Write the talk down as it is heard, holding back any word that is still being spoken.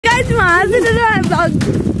Guys म हाँसेर vlog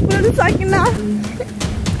पुराउन सकिन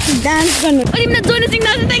डान्स गर्नु अनि म जोनी सिङ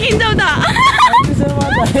नाच्नु देखिन्छौ त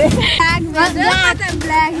ब्ल्याक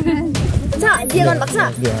छ के गर्नु भएको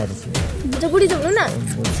छ गुडी जाउँ न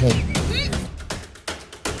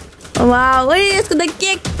वाउ ओइ यसको त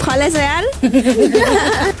केक फलेछ यार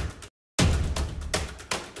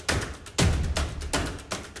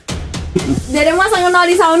धेरै मसँग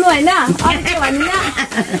नरिसाउनु हैन अर्को भन्नु न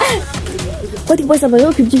कति पैसा भयो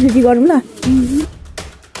 50-50 गरौँ ल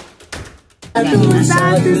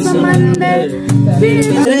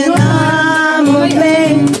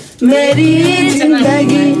मेरी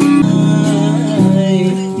जिंदगी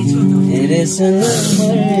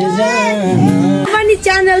पनि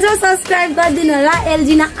च्यानल छ सब्स्क्राइब गरिदिनु होला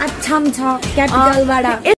एलजिना अच्छम छ क्यापिटलबाट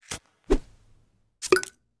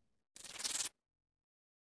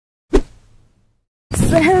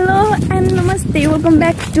So hello and namaste, welcome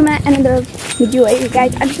back to my another video है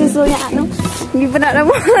guys. आज चाहिँ यहाँ आउनु विपना र म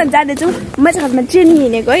जाँदैछु म चाहिँ खासमा ट्रेनिङ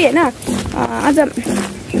हिँडेको है हैन आज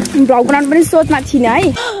भ्लग बनाउनु पनि सोचमा थिएन है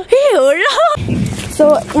हो र सो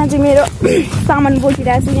यहाँ चाहिँ मेरो सामान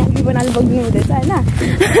बोकिरहेको छु यहाँ विपनाले बोकिदिनु हुँदैछ हैन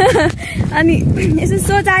अनि यसो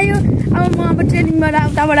सोच आयो अब म अब ट्रेनिङबाट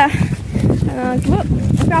उताबाट के भो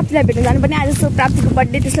प्राप्तिलाई भेट्न जानु पनि आज सो प्राप्तिको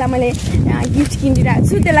बर्थडे त्यसलाई मैले गिफ्ट किनिदिरहेको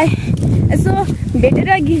छु त्यसलाई यसो भेटेर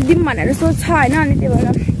गिफ्ट दिउँ भनेर सोच छ हैन अनि त्यही भएर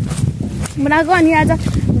बनाएको अनि आज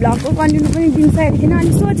भ्लगको कन्टेन्ट पनि दिन सकेको थिएन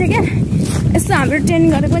अनि सोचेँ क्या यसो हाम्रो ट्रेनिङ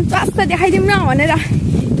गरेको पनि स्वास्थ देखाइदिउँ न भनेर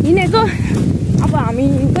हिँडेको अब हामी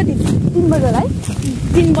कति 3 बजे होला है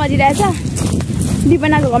 3 बजिरहेछ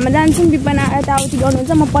विपनाको घरमा जान्छौँ विपना यताउति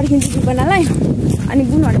गर्नुहुन्छ म पर्खिन्छु विपनालाई अनि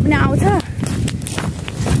बुनहरू पनि आउँछ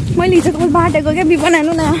मैले हिजोको बाटेको क्या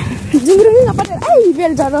विपनानु न जुङरुङमा परेर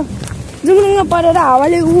बेल झर जुङरुङमा परेर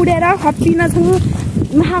हावाले उडेर खप्पिनछु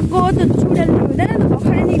महाको त चुडेल हुँदैन त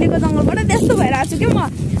भर्खरै निक्लेको जङ्गलबाट त्यस्तो भइरहेको छु क्या म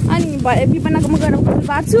अनि विपनाको म गएर कल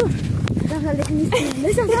पार्छु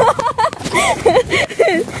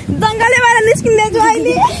जङ्गलैबाट निस्किँदैछु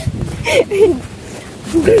अहिले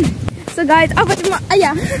सो गाइज अब चाहिँ म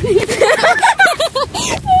आया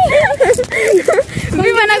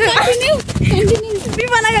विपनाको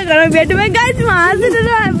घरमा भेट्यो भने गाइज म हाँसेर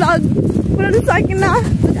भ्लग पुराउन सकिन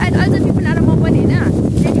अझ विपना र म पनि होइन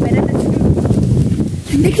त्यति भएर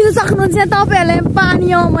देखिन सक्नुहुन्छ तपाईँहरूलाई पानी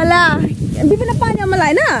अमला विपना पानी अमला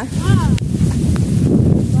होइन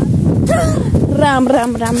राम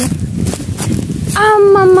राम राम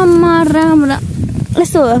आमामा राम राम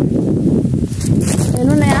यसो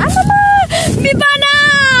हेर्नु न आमामा विपना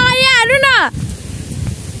यहाँ हेर्नु न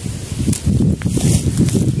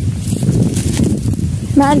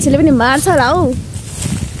मान्छेले पनि मार्छ होला हौ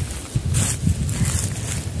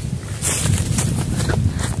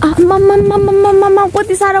आमामा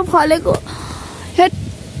कति साह्रो फलेको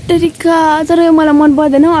हेटरिका तर यो मलाई मन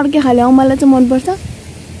पर्दैन अर्कै खाले मलाई चाहिँ मनपर्छ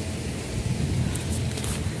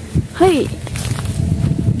है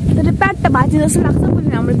तर प्याट्ट भाजी जस्तो लाग्छ पनि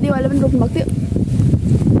हाम्रो देवाले पनि रोप्नु भएको थियो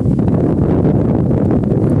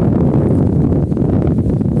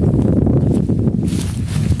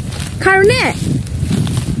खानु ने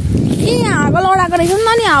ए हावा लडाएको रहेछ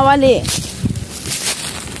नि हावाले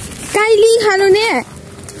काइली खानु ने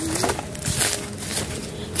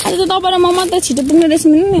आज त तपाईँ र म मात्र छिटो पुग्ने रहेछ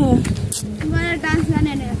नि डान्स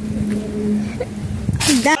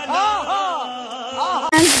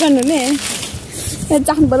गर्नु नि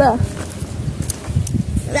चाख्नु पर्यो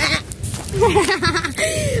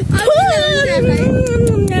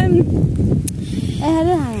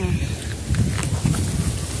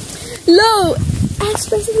लो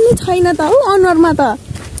एक्सप्रेसन नै छैन त हौ अनुहारमा त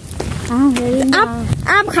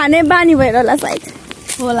आँप खाने बानी भएर होला सायद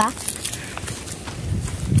होला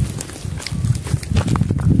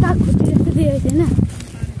काखुटी जस्तो देखेको थिएन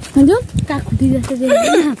हजुर काखुटी जस्तो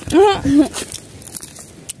देखेको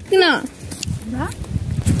किन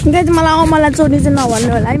मलाई मलाई चोर्ने चाहिँ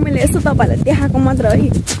नभन्नु होला है मैले यसो तपाईँहरूलाई देखाएको मात्र है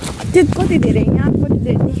त्यो कति धेरै यहाँ कति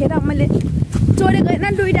धेरै देखेर मैले चोरेको होइन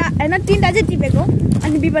 2टा होइन 3टा चाहिँ टिपेको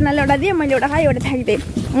अनि विपनाले एउटा दिएँ मैले एउटा खाएँ एउटा फ्याँकिदिएँ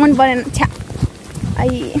मन परेन छ्या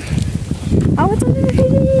आई अब चलेर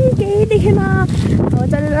केही देखेन अब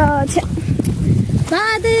चलेर छ्या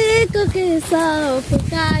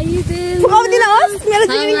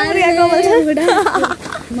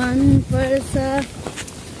मनपर्छ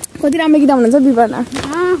कति राम्रो गीत हुनुहुन्छ विपना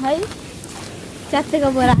है च्यातेको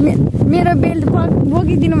बोरा मेरो बेल्ट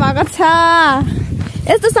बोकिदिनु भएको छ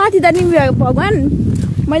यस्तो साथी त नि भगवान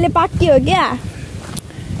मैले पाकियो क्या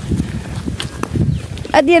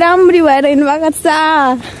अति राम्री भएर हिँड्नु भएको छ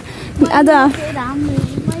आज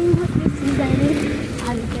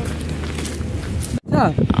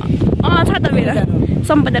छ त मेरो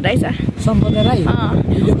सम्पदा राई छ सम्पदा राई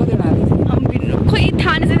भिडियो कति हाल्नु खोइ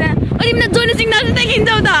थाहा नै छैन अनि तिमीले जोनी सिंह नाच्दै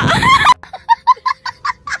देखिन्छौ त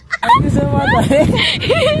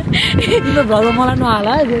तिम्रो भ्लग मलाई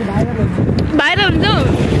नहाला है भाइरल हुन्छौ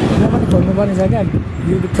म पनि खोल्नु पर्ने छ क्या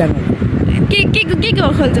युट्युब च्यानल के को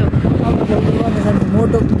खोल्छौ अब खोल्नु पर्ने छ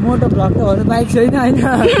मोटो भ्लग त भन्नु बाइक छैन होइन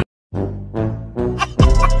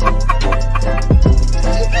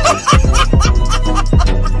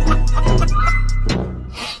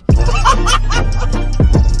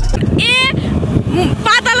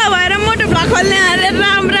पातला भएर मोटो भ्लग खोल्ने अरे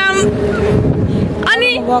राम राम अनि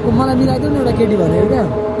मलाई मिलाइदिउ न एउटा केटी भनेको क्या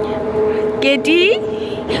केटी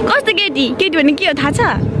कस्तो केटी भने के हो थाहा छ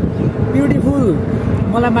ब्युटिफुल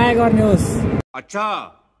मलाई माया गर्ने होस् अच्छा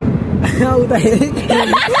उता हेर्दैछ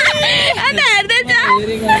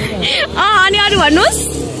अनि अरू भन्नुहोस्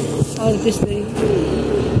अरू त्यस्तै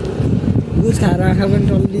गुज खाएर आँखा पनि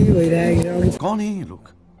टल्ली भइरहेको कौन है ये लोग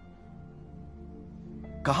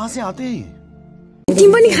कहाँ से आते हैं तिमी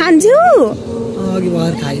पनि खान्छौ अघि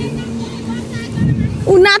भएर खाइदियो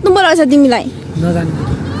ऊ नाच्नु पो रहेछ तिमीलाई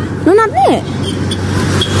ननाच्ने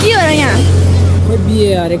के हो र यहाँ खोइ बिहे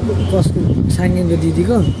अरे कसको साङ्गेको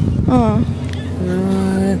दिदीको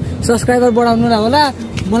सब्सक्राइबर बढाउनु न होला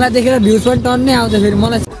मलाई देखेर भ्युज पनि टन्नै आउँछ फेरि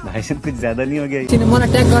मलाई कुछ ज्यादा नहीं हो गया मलाई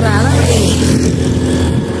ट्याग गरेर हाल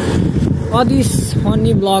अदिस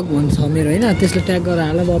फनी ब्लग भन्छ मेरो होइन त्यसले ट्याग गरेर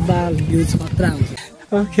हाल बब्बा भ्युज खतरा आउँछ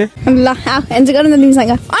ओके ल आऊ एन्जॉय गरौँ न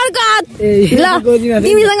तिमीसँग अर्को ल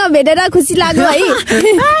तिमीसँग भेटेर खुसी लाग्यो है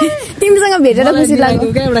तिमीसँग भेटेर खुसी लाग्यो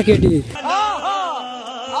क्या एउटा केटी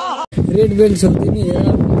रेड बेल्ट छ तिमी हेर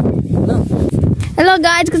हेलो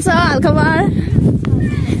गाइज को छ हालखबर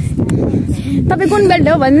तपाईँ कुन बेल्ट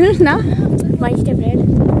हो भनिदिनुहोस् न माइ स्टेप रेड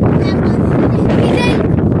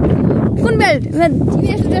कुन बेल्ट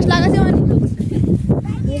यस्तो ड्रेस लगाएको छौ अनि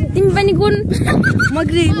तिमी पनि कुन म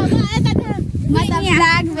ग्रीन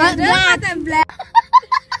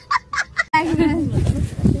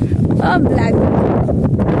ब्ल्याक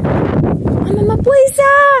आमामा पैसा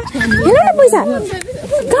हेर न पैसा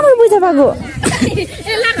कहाँबाट पैसा पाएको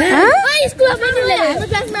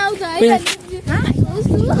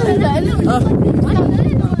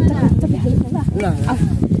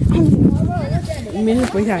मेरो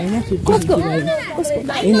पैसा होइन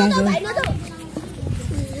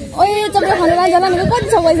ओए तपाईँ खानु लाग्छ ल मेरो कति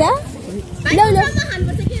छ पैसा ल्याउ ल्याउ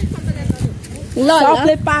ल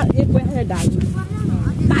सबले पाक एक पैसा ढाल्नु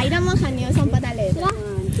भाइ र म खाने हो सम्पदाले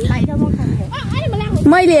भाइ र म खाने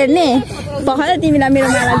मैले हेर्ने भर्खर तिमीलाई मेरो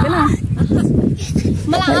माया लाग्दैन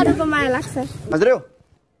मलाई अरूको माया लाग्छ समझ रहे हो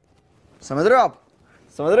आप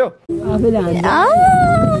समझ रहे हो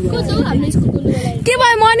के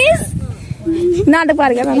भयो मनिष नाटक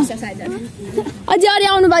पारेको अझै अरू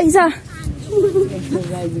आउनु बाँकी छ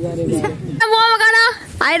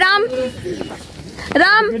high Ram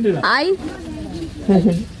Ram hi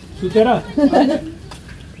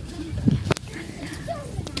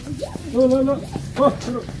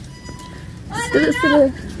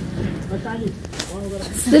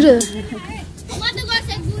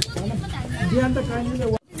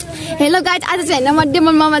hello guys आज चाहिँ होइन म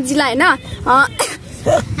डेमन मामाजीलाई होइन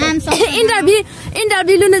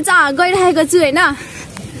इन्टरभ्यू लिन गइरहेको छु होइन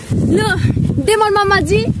लु डेमन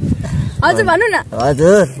मामाजी हजुर भन्नु न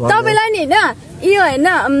तपाईँलाई नि होइन यो होइन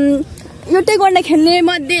यो टेक्वान्डो खेल्ने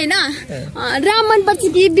मध्ये होइन राम मनपर्छ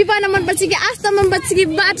कि विपना मनपर्छ कि आस्था मनपर्छ कि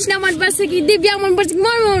बाटिना मनपर्छ कि दिव्या मनपर्छ कि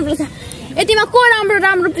मलाई मनपर्छ यतिमा को राम्रो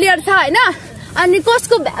राम्रो प्लेयर छ होइन अनि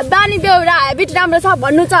कसको बानी बेहोरा हेबिट राम्रो छ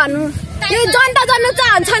भन्नु चाहनु यो जनता जान्नु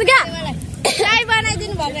चाहन्छन् क्या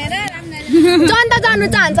जनता जान्नु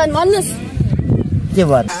चाहन्छन् भन्नुहोस्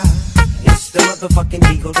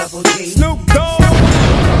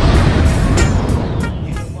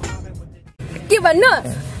के भन्नु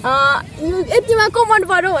यतिमा को मन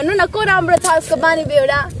पर्यो भन्नु न को राम्रो छ उसको बानी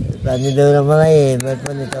बेहोरा मलाई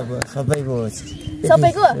पनि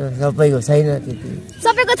सबैको छैन त्यति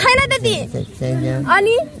सबैको छैन त्यति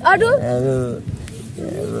अनि अरू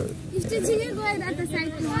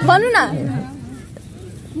भन्नु न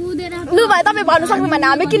लु भाइ तपाईँ भन्नु सक्नु भने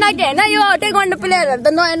हामी किनकि होइन यो टेक्वान्डो प्लेयरहरू त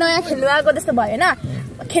नयाँ नयाँ खेल्नु आएको जस्तो भयो होइन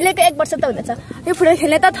खेलेको 1 वर्ष त हुँदैछ यो फुटबल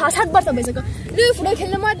खेल्ने त 7 वर्ष भइसक्यो यो फुटबल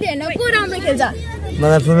खेल्ने मध्ये होइन को राम्रो खेल्छ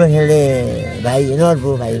मलाई फुटबल खेल्ने भाइ नर्बु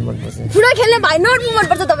भाइ मनपर्छ फुटबल खेल्ने भाइ नर्बु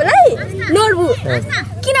मनपर्छ तपाईँलाई नर्बु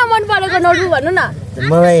किन मन परेको नर्बु भन्नु न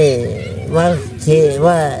मलाई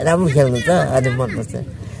राम्रो खेल्नु त अनि मनपर्छ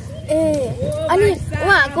ए अनि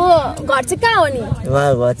उहाँको घर चाहिँ कहाँ हो नि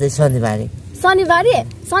उहाँको घर चाहिँ शनिबारे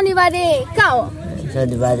शनिबारे कहाँ हो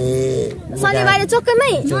शनिबारे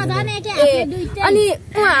चोकैमै अनि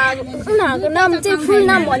उनीहरूको नाम चाहिँ फुल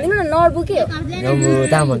नाम भनिदिनु न नर्बु के हो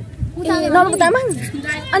नर्बु तामाङ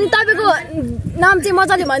अनि तपाईको नाम चाहिँ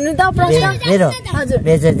मजाले भन्नु त प्रश्न मेरो हजुर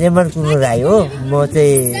मेरो देमन कुलुङ राई हो म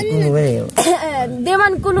चाहिँ कुलुङमै हो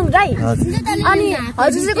देमन कुलुङ राई अनि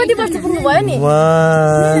हजुर चाहिँ कति वर्ष पुग्नु भयो नि म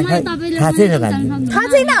थाहा छैन थाहा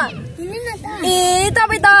छैन ए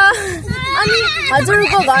तपाईँ त अनि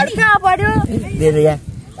हजुरको घर कहाँ पर्यो मेरो यहाँ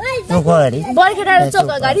चोक अगाडि बर्खेटा चोक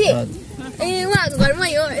अगाडि ए उहाँको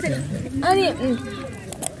घरमै हो अनि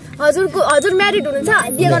हजुर म्यारिड हुनुहुन्छ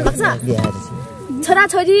बिहे गर्नुभएको छ छोरा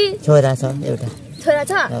छोरी छोरा छ एउटा छोरा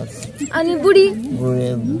छ अनि बुढी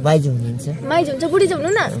माइजू हुनुहुन्छ बुढी चाहिँ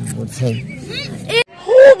हुनु न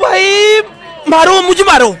ओ भाई मारो मुझे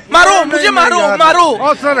मारो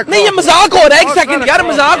नहीं ये मजाक हो रहा है एक सेकंड यार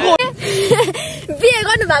मजाक हो बिहे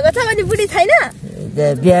गर्नु भएको छ अनि बुढी छैन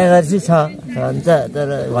बिहा गर्छु छ हुन्छ तर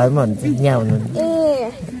घरमा हुन्छ यहाँ हुनुहुन्छ ए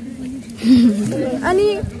अनि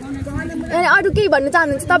अरू केही भन्नु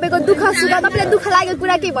चाहनुहुन्छ तपाईँको दुःख सुख तपाईँलाई दुःख लागेको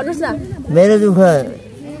कुरा केही भन्नुहोस् न मेरो दुःख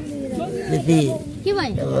त्यति के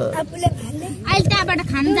भयो अहिले त्यहाँबाट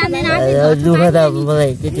खान जाँदैन दुःख त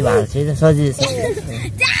मलाई त्यति भएको छैन सजिलो छ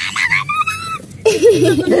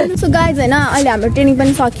सो गाइज होइन अहिले हाम्रो ट्रेनिङ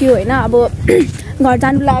पनि सकियो होइन अब घर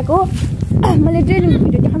जानु लागेको मैले ट्रेनिङ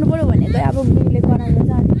भिडियो देखाउनु पऱ्यो भनेको अब बुढीले कराउनु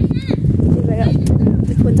छ त्यही भएर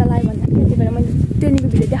फोन चलायो भन्दाखेरि त्यही भएर मैले ट्रेनिङको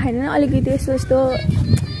भिडियो देखाएन अलिकति यस्तो यस्तो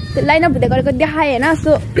त्यो लाइन अप हुँदै गरेको देखाएँ होइन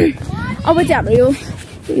सो अब चाहिँ हाम्रो यो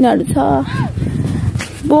यिनीहरू छ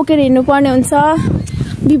बोकेर हिँड्नुपर्ने हुन्छ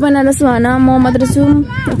विपना र सुहाना म मात्र छु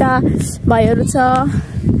यता भाइहरू छ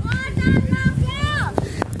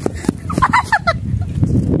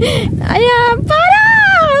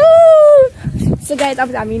सो गाइज अब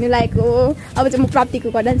हामी हिँड्नु लागेको अब चाहिँ म प्राप्तिको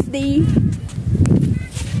घर जाँदै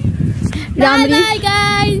राम्री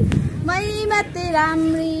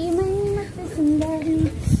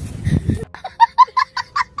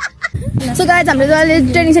सो गाइज हाम्रो अहिले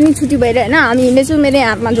ट्रेनिङ सेनिङ छुट्टी भएर होइन हामी हिँड्दैछु मेरो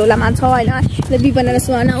हातमा झोलामा छ होइन विपना र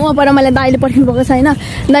सुहाना उहाँबाट मलाई दाइले पठाउनु भएको छ होइन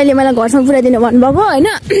दाइले मलाई घरसम्म पुऱ्याइदिनु भन्नुभएको होइन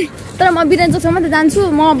तर म बिरान्चोकसम्म त जान्छु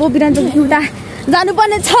म अब बिरान्चोक उता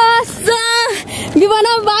जानुपर्ने छ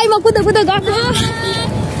विपना भाइ म कुदा गएको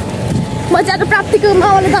म चाहिँ प्राप्तिको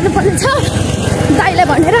मावाले जानुपर्ने छ दाइलाई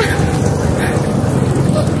भनेर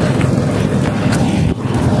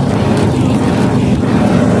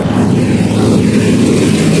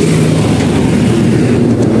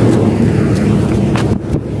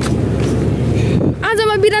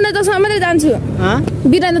बिरान्दा चोकसम्म मात्रै जान्छु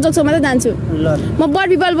बिरान्दा चोकसम्म मात्रै जान्छु म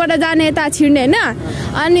बडबिबलबाट जाने यता छिर्ने होइन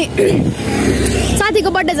अनि साथीको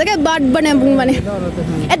बर्थडे छ क्या बर्थ बनाएर पुग्नु भने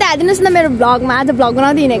यता हालिदिनुहोस् न मेरो भ्लगमा आज भ्लग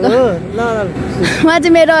बनाउँदै हिँडेको उहाँ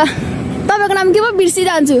चाहिँ मेरो तपाईँको नाम के भयो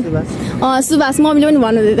बिर्सिरहन्छु सुभाष मम्मीले पनि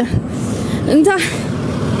भन्नुहुँदै त हुन्छ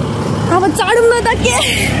अब चढौँ न त के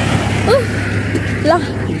ल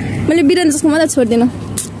मैले बिरान्दा चोकसम्म मात्रै छोडिदिनु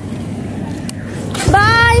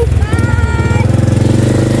बाई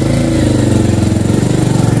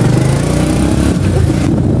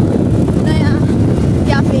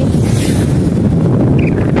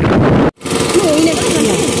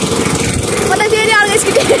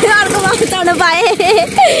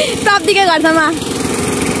प्राप्तिकै घरसम्म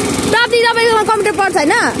प्राप्ति तपाईँकोमा कम्प्युटर पढ्छ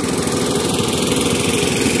होइन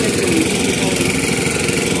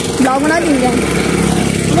भ्लग बनाइदिन्छ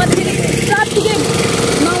म त फेरि प्राप्तिकै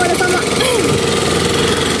 9 बजेसम्म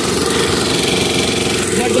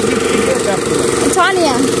छ नि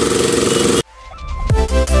यहाँ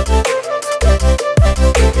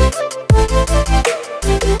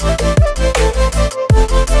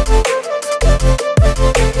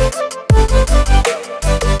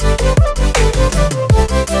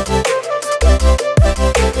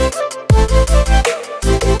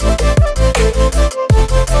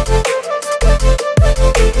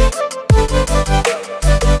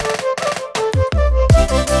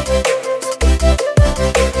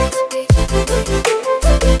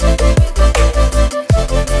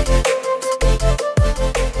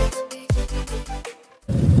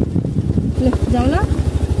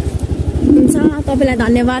तपाईँलाई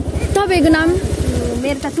धन्यवाद तपाईँको नाम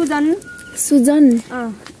मेरो त सुजन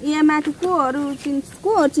यहाँ माथि कोहरू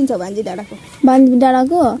चिन्छ भान्जी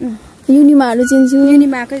डाँडाको युनिमाहरू चिन्छु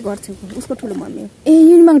युनिमाकै घर छेउको उसको ठुलो मम्मी ए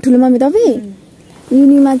युनिमाको ठुलो मम्मी तपाईँ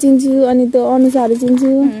युनिमा चिन्छु अनि त्यो अनुसारहरू चिन्छु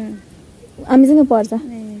हामीसँग पर्छ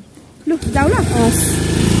लु जाऊ न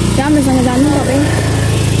राम्रोसँग जानु तपाईँ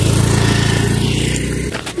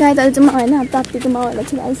गाई त चाहिँ म होइन प्राप्तिको माउहरूलाई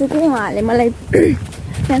छिराइसकेँ उहाँहरूले मलाई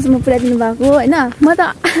त्यहाँसम्म पुऱ्याइदिनु भएको होइन म त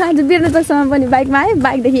आज बिरान्चोकसम्म पनि बाइकमा आएँ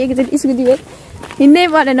बाइकदेखि एकचोटि स्कुटी हिँड्नै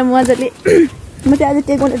परेन मजाले म चाहिँ आज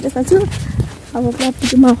टेक ड्रेसमा छु अब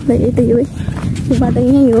प्राप्तिको माउलाई यतै हो है योबाट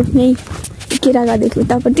यहीँ हो यहीँ केरा गाडेको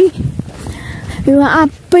उतापट्टि यो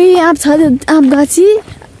आँपै आँप छ आँप गाछी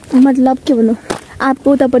मतलब के भन्नु आँपको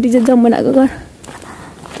उतापट्टि चाहिँ जमुनाको घर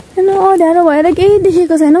होइन अँध्यारो भएर केही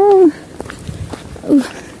देखेको छैन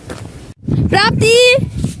प्राप्ति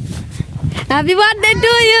ह्याप्पी बर्थडे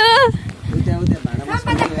टु यु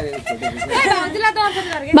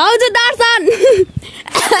भाउजू दर्शन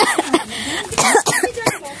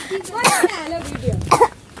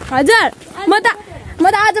हजुर म त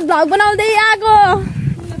आज भ्लग बनाउँदै आएको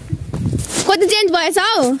कति चेन्ज भएछ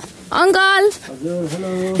हौ अङ्कल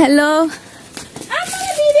हेलो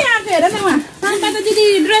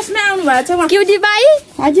क्युटी बाई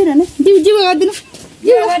हजुर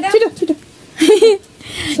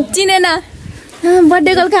चिनेन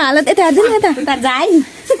बर्थडे गर्लको हालत यता हेर्दैन यता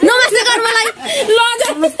नमस्ते गर मलाई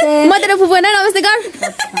म तेरो फुपू होइन नमस्ते गर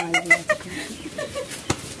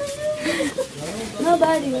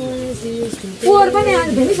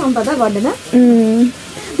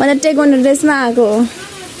म त टेक्वान्डो ड्रेसमा आएको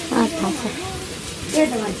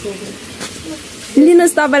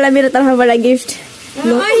लिनुहोस् तपाईँलाई मेरो तर्फबाट गिफ्ट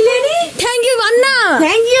थ्याङ्क यू भन्न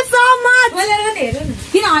थ्याङ्क यू सो मच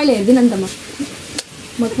किन अहिले हेर्दिन नि त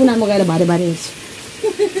म पुनामा गएर भारे हेर्छु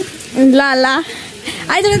ल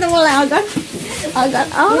आइदिनु त मलाई अगार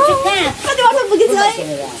कति वर्ष पुगेछ है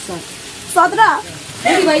 17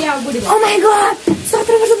 Oh my god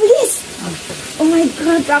 17 वर्ष पुगेछ Oh my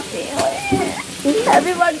god प्राप्ति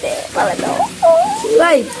ह्यापी बर्थडे मलाई त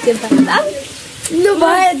लाइ के त लु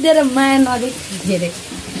भयो तेरो माया नदेख धेरै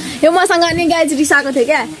यो मसँग नि गाइज रिसाएको थियो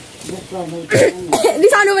क्या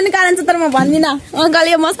रिसाउनु पनि कारण छ तर म भन्दिनँ अङ्कल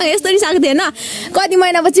यो मसँग यस्तो रिसाएको थियो होइन कति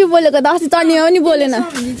महिनापछि बोलेको त अस्ति चर्नीमा पनि बोलेन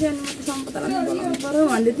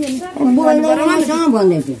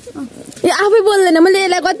यो आफै बोल्दैन मैले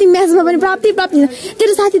यसलाई कति म्याचमा पनि प्राप्ति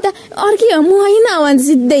तेरो साथी त अर्कै हो म होइन भन्छ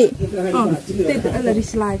सिधै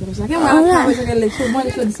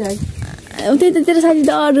त्यही त तेरो साथी त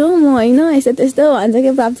अरू हो म होइन यस्तो त्यस्तो भन्छ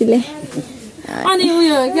क्या प्राप्तिले अनि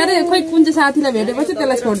उयो के अरे खोइ कुन चाहिँ साथीलाई भेटेपछि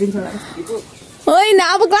त्यसलाई छोडिदिन्छ होइन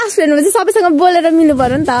अब क्लास फ्रेन्डमा चाहिँ सबैसँग बोलेर मिल्नु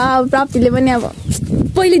पर्यो नि त अब प्राप्तिले पनि अब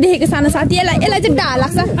पहिले देखेको सानो साथी यसलाई चाहिँ डाहा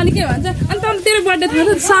लाग्छ अनि के भन्छ अनि त तेरो बर्थडे थाहा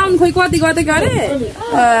छ साउन्ड खोइ कति गते गरे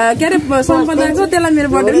के अरे सम्पदाको त्यसलाई मेरो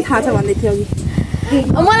बर्थडे पनि थाहा छ भन्दै थियो अघि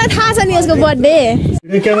मलाई थाहा छ नि यसको बर्थडे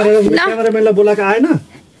क्यामेराम्यानलाई बोलाएको आएन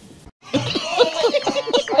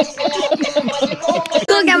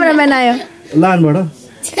को क्यामेराम्यान आयो लानबाट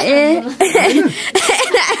ए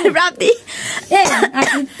प्राप्ति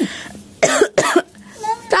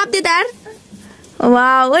प्राप्ति त यार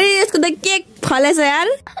वाउ ओए यसको त केक फलेछ यार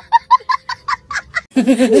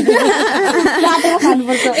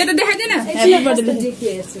यता देखाइदिन ह्यापी बर्थडे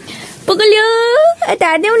पुगल्यो यता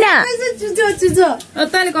हेर्देऊ न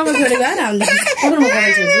तैँले कपाल छोडेको यार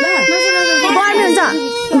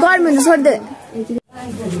गर्मी हुन्छ छोड्दै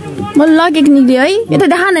म लगेको निक्ल्यो है यता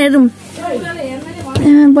देखा न हेरौँ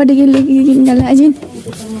बर्थडे केक लिएर अजिन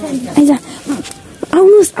आइज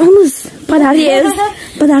आउनुहोस्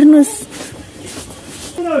पधार्नुहोस्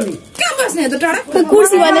कहाँ बस्ने त टाढा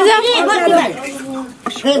कुर्सी भनेछ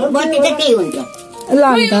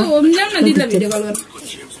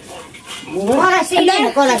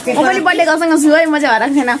पनि बर्थडे गर्सँग छु है म चाहिँ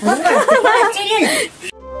हराएको छैन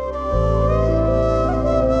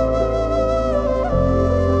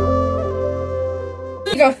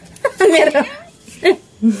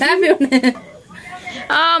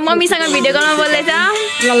मम्मीसँग भिडियो कलमा बोल्दैछ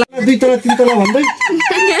 2 तला 3 तला भन्दै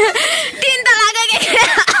 3 तलाको केक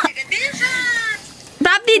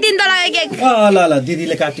प्राप्ति 3 तलाको केक ल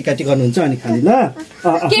दिदीले काटी गर्नुहुन्छ अनि खाली ल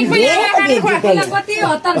केक पनि कति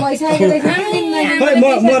हतार भइसकेको रहेछ म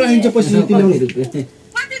राखिन्छ पछि ल्याउने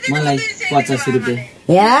मलाई 50 रुपैयाँ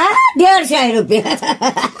या 150 रुपैयाँ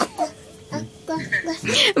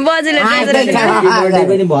बजुले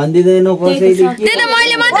पनि भन्दिदैन कसैले त्यही त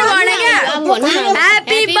मैले मात्र भने क्या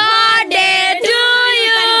happy birthday to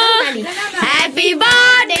you happy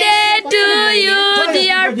birthday to you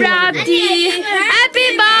dear प्राप्ति ह्यापी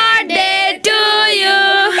बर्थडे टु यु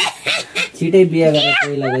छिटै बिहे गरेर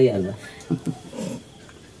पहिला गइहाल्छ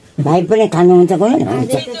भाइ पनि खानुहुन्छ कोही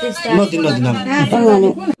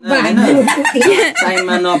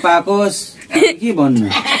टाइममा नपाकोस् के भन्नु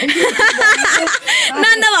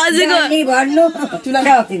नन्द भाउजूको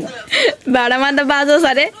भाडामा त बाजोस्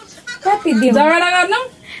अरे झगडा गर्नु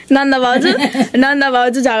नन्द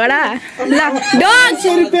भाउजू झगडा ल डग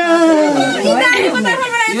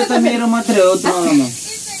यो त मेरो मात्रै हो तँमा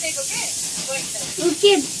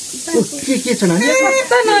के छ नानी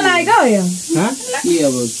नलागेको हो यो के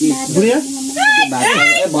अब के बुढिया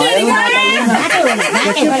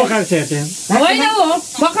के पकाएको छ त्यहाँ होइन हो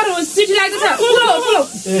भर्खर चिठी लाग्दैछ ठुलो ठुलो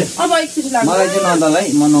अब एक चिठी लाग्छ मलाई चाहिँ नदलाई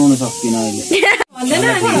म नआउन सक्दिनँ अहिले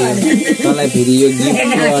तँलाई फेरि यो गिफ्ट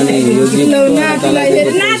अनि यो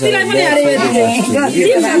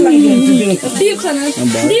गिफ्ट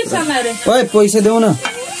ओइ पैसा देऊ न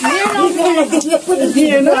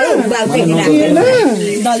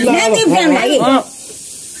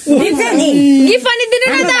गिफ्ट पनि दिनु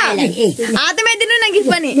न त हातमै दिनु न गिफ्ट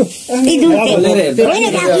पनि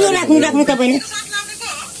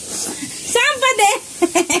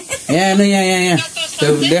यहाँ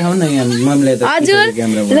देखाउ न यहाँ मम्मीले त हजुर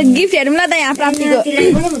गिफ्ट हेरौँ ल त यहाँ प्राप्तिको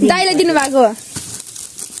दाइले दिनुभएको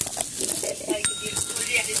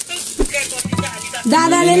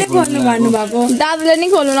दादाले नै खोल्नु भन्नुभएको दादाले नै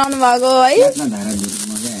खोल्नु लाउनु भएको है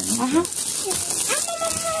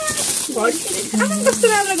कस्तो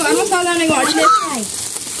राम्रो घरमा सजाउने घडीले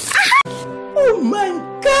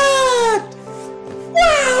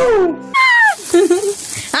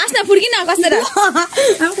हाँस्न फुर्किन कस्तो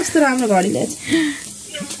कस्तो राम्रो घडीले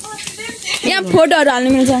यहाँ फोटोहरू हाल्नु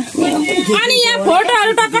मिल्छ अनि यहाँ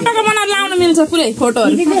फोटोहरू टक्क टक्क बनाएर लाउनु मिल्छ पुरै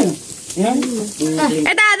फोटोहरू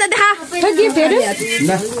यता आधा देखा गिफ्टहरू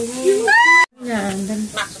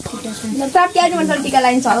प्राप्ति आज मलाई टिका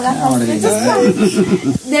लाइन्छ हल्का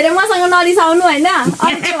धेरै मसँग नरिसाउनु होइन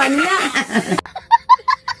अर्को भन्नु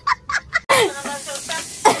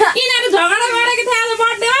यिनीहरू झगडा गरेको थियो आज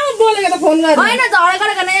बर्थडेमा बोलेको त फोन गरेर होइन झगडा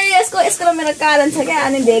गरेको नै यसको मेरो कारण छ क्या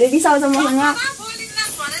अनि धेरै रिसाउँछ मसँग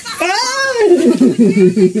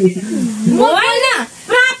होइन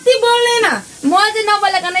प्राप्ति बोल्दैन म चाहिँ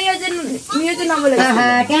नबोलेको नै यो चाहिँ नबोलेको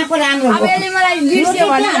त्यहाँको राम्रो अब यसले मलाई बिर्स्यो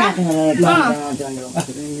भने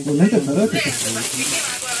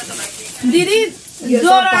दिदी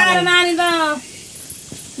ज्वरो आएर नानी त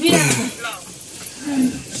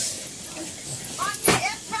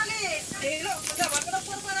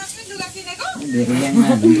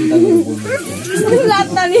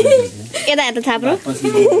यता यता छाप्रो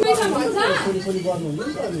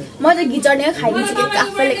म चाहिँ घिचर्ने खाइदिन्छु के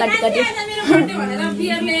आफैले काटी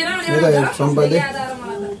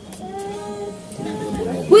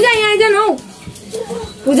पूजा यहाँ आइज न हौ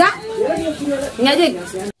पूजा यहाँ चाहिँ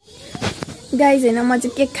गाइज होइन म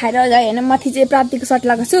चाहिँ केक खाएर गएँ होइन माथि चाहिँ प्राप्तिको सर्ट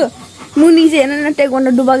लगाएको छु मुनि चाहिँ होइन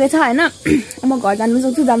टेकवान्डो डुबाएको छ होइन म घर जानु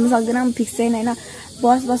सक्छु जानु सक्दैन म फिक्स छैन होइन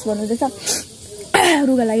बस भन्नुहुँदैछ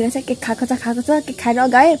रुगा लागिरहेछ केक खाएको छ केक खाएर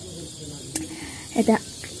गएँ यता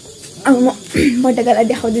अब म बर्थडेलाई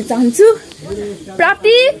देखाउँदै चाहन्छु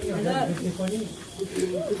प्राप्ति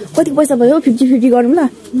कति पैसा भयो 50-50 गरौँ ल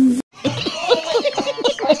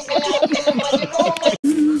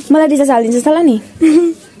मलाई रिचार्ज हालिदिन्छ होला नि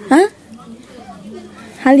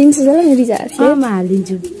हालिदिन्छ होला नि रिचार्ज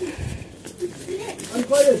हालिदिन्छु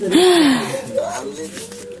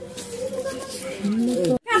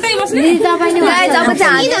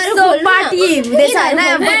पार्टी हुँदैछ होइन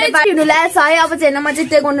पार्टी हुनु लागेको छ है अब चाहिँ होइन म चाहिँ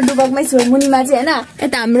टेकवान्डो डुबाकमै छु मुनिमा चाहिँ होइन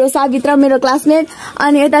यता हाम्रो सावित्र मेरो क्लासमेट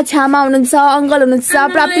अनि यता छ्यामा हुनुहुन्छ अङ्कल हुनुहुन्छ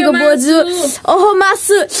प्राप्तिको बोजू ओहो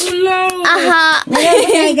मासु आहा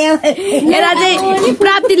यता चाहिँ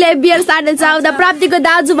प्राप्तिले बियर सार्दैछ उता प्राप्तिको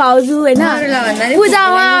दाजु भाउजू होइन पूजा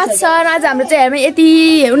उहाँ छ आज हाम्रो चाहिँ हेर्नु यति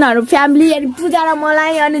उनीहरू फ्यामिली अनि पूजा र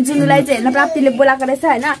मलाई अनि जुनुलाई चाहिँ होइन प्राप्तिले बोलाएको रहेछ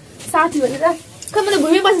होइन साथी भनेर खै मैले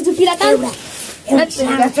घुमै बसेछु पिरा त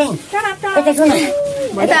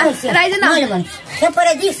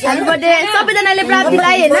सबैजनाले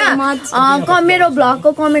प्राप्तिलाई होइन मेरो भ्लगको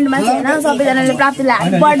कमेन्टमा चाहिँ होइन सबैजनाले प्राप्तिलाई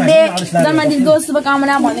ह्याप्पी बर्थडे जन्मदिनको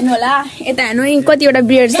शुभकामना भनिदिनु होला यता हेर्नु कतिवटा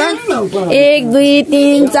बियर छ 1 2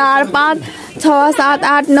 3 4 5 6 7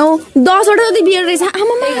 8 9 10 वटा जति बियर रहेछ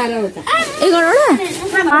आमामा 11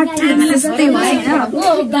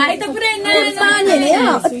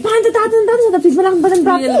 पानी त तातो छ त फ्रिजमा राख्नु पर्छ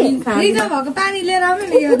प्राप्ति पानी लिएर आउनु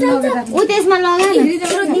नि उ त्यसमा लगा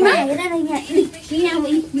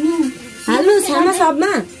हाल्नु छामा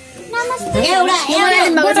सबमा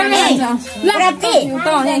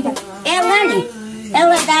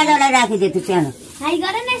एउटा दादालाई राखिदे तँ सानो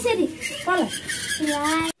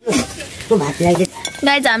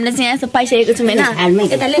गाइज हामीले चाहिँ यस्तो पाइसकेको छौँ होइन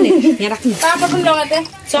यताले नि यहाँ राख्नु पापा पनि लगाते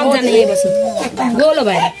सबजना यही बस्नु गोलो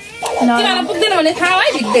भएर तिमीलाई पुग्दैन भने खाऊ है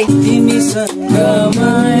भिक्दै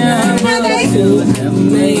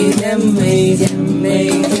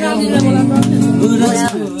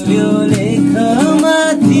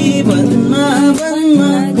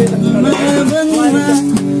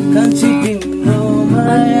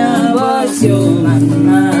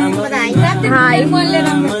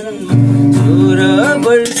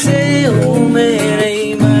वर्षे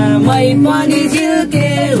उमेरैमा मै पनि झिल्के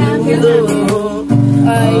हुँदो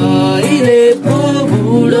अहिले पो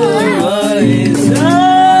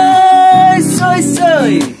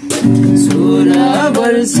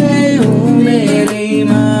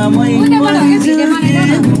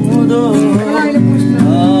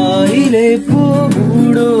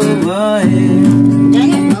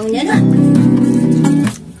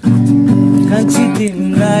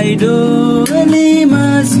डोलीमा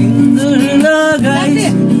सिन्दुर लगाई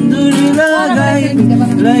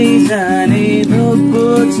लैजाने धोको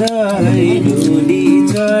छ डोली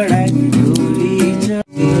चढाई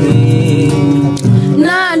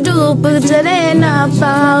ना डूब चले ना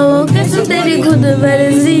पाओ कैसे तेरी खुद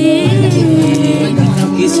वर्जी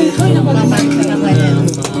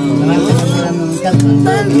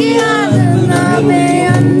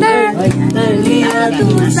अंदर तू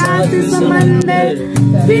साथ समंदर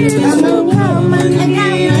फिर मन के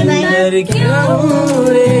अंदर क्यों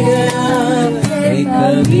रे गया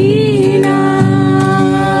कभी ना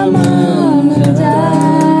मान जा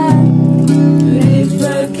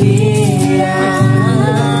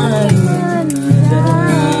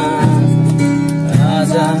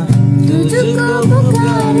तुझको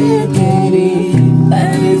पुकारे तेरी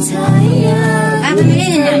परछाइयाँ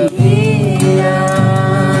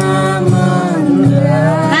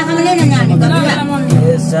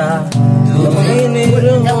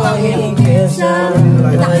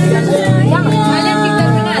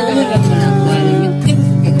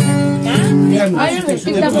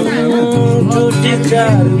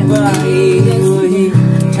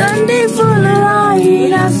ठंडी फूल आई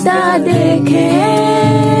रास्ता देखे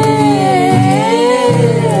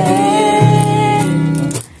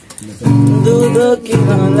दूध की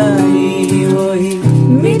मलाई वही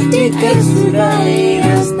मिट्टी के सुराई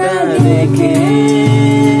रास्ता देखे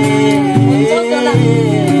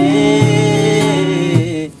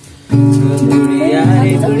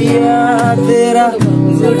दुनिया तेरा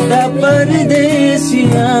झूठा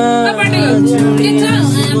परदेसिया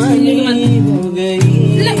हो गई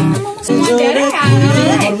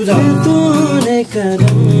तूने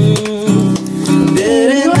करम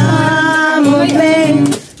तेरे नाम पे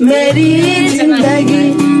मेरी जिंदगी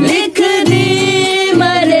लिख दी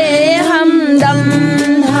मरे हमदम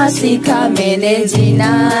हाँ सीखा मैंने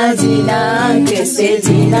जीना जीना कैसे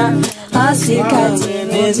जीना हाँ सीखा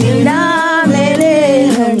मैंने जीना मेरे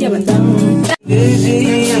हमदम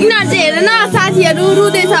यिनीहरू चाहिँ हेर न साथीहरू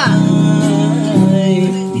रुँदैछ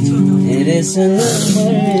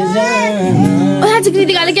आज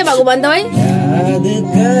कृतिकाले के भएको भन्दा है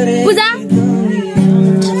पूजा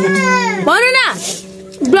भन न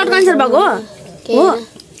ब्लड क्यान्सर भएको हो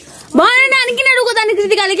भन न अनि किन रुको त अनि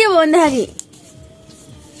कृतिकाले के भयो भन्दाखेरि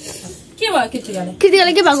के भयो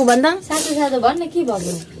कृतिकाले के भएको भन्दा साथी साथी भन्न के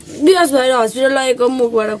भयो बिरास भएर हस्पिटल लगेको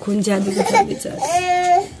मुखबाट खुन छ्यादिएको छ बिचार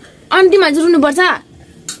अन्तिम मान्छे रुनुपर्छ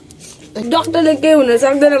डाक्टरले केही हुन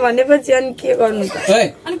सक्दैन भनेपछि अनि के गर्नु त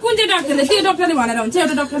अनि कुन चाहिँ डाक्टरले त्यो डाक्टरले भनेर हुन्छ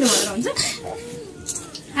एउटा डाक्टरले भनेर हुन्छ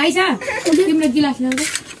आइछ तिम्रो गिलास ल्याउँछ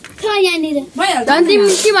झन् तिमी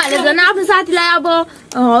के भने झन् आफ्नो साथीलाई अब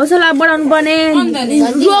हौसला बढाउनु पर्ने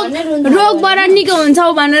रोगबाट निको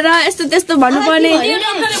हुन्छौ भनेर यस्तो त्यस्तो भन्नु पर्ने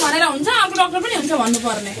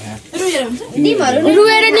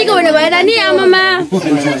रुएर निको हुने भएर नि आमामा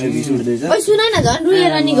सुन न झन्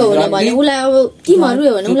रुएर निको हुने भने उसलाई अब तिमीहरू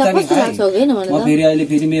रुयो भने उसलाई कस्तो लाग्छ होइन फेरि अहिले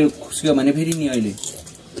फेरि मेरो खुस्क्यो भने फेरि नि अहिले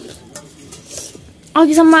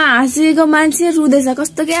अघिसम्म हाँसेको मान्छे रुँदैछ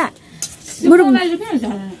कस्तो क्या बरु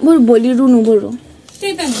भोलि रुनु बरु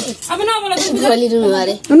भोलि रुनु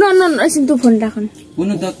अरे एकछिन तँ फोन राख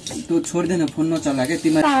हुनु त तँ छोड्दैन फोन नचला के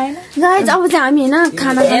तिम्रो गाइस अब चाहिँ हामी होइन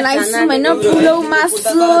खाना खाइसौँ होइन पुलाउ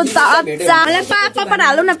मासु चामल पापड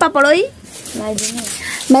हालौँ न पापड है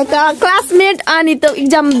मेरो क्लासमेट अनि त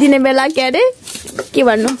इक्जाम दिने बेला के अरे के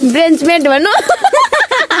भन्नु ब्रेन्चमेट भन्नु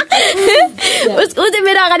उसको चाहिँ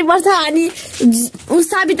मेरो अगाडि बस्छ अनि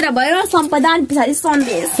सावित्रा भयो सम्पदा अनि पछाडि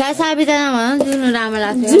सन्देश सावित्रा जुनु राम्रो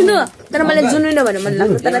लाग्छ जुनु तर मलाई जुनु नभने मन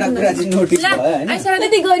लाग्छ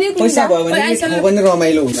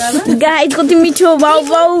गाइस कति मिठो वाउ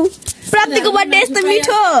वाउ प्राप्तिको बर्थडे यस्तो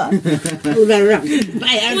मिठो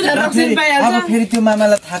अब फेरि त्यो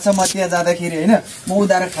मामालाई थाहा छ म त्यहाँ जाँदाखेरि होइन म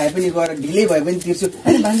उधारो खाए पनि गएर ढिलै भए पनि तिर्छु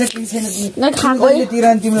भान्जा केही छैन तिर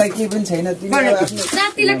तिमीलाई केही पनि छैन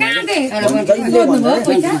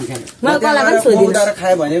उधारो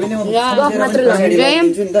खायो भने पनि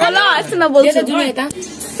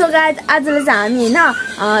सो गाइस आजले चाहिँ हामी होइन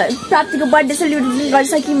प्राप्तिको बर्थडे सेलिब्रेसन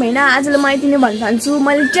गरिसक्यौँ होइन आजले म यति नै भन्न चाहन्छु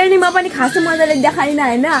मैले ट्रेनिङमा पनि खासै मजाले देखाइनँ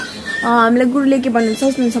होइन हामीलाई गुरुले के भन्नु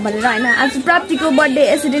सोच्नुहुन्छ भनेर होइन आज प्राप्तिको बर्थडे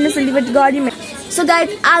यसरी नै सेलिब्रेट गऱ्यौँ सो गाइस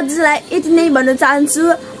आजलाई यति नै भन्न चाहन्छु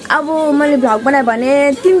अब मैले भ्लग बनाएँ भने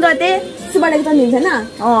 3 गते सुबाडेको त हुन्छ होइन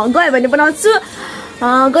गयो भने बनाउँछु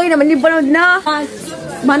गएन भने बनाउँदिनँ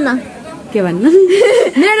भन्न के भन्नु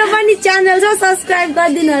मेरो पनि च्यानल छ सब्स्क्राइब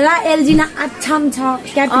गरिदिनु होला एलजिना आछाम छ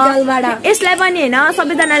क्यापिटलबाट यसलाई पनि होइन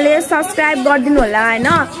सबैजनाले सब्स्क्राइब गरिदिनु होला होइन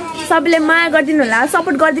सबैले माया गरिदिनु होला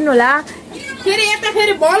सपोर्ट गरिदिनु होला फेरि यता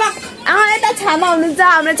फेरि भलक यता छामा हुनुहुन्छ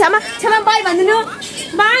हाम्रो छामा बाई भनिदिनु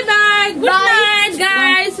by by good night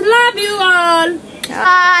guys love you all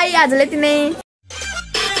आजले तिनै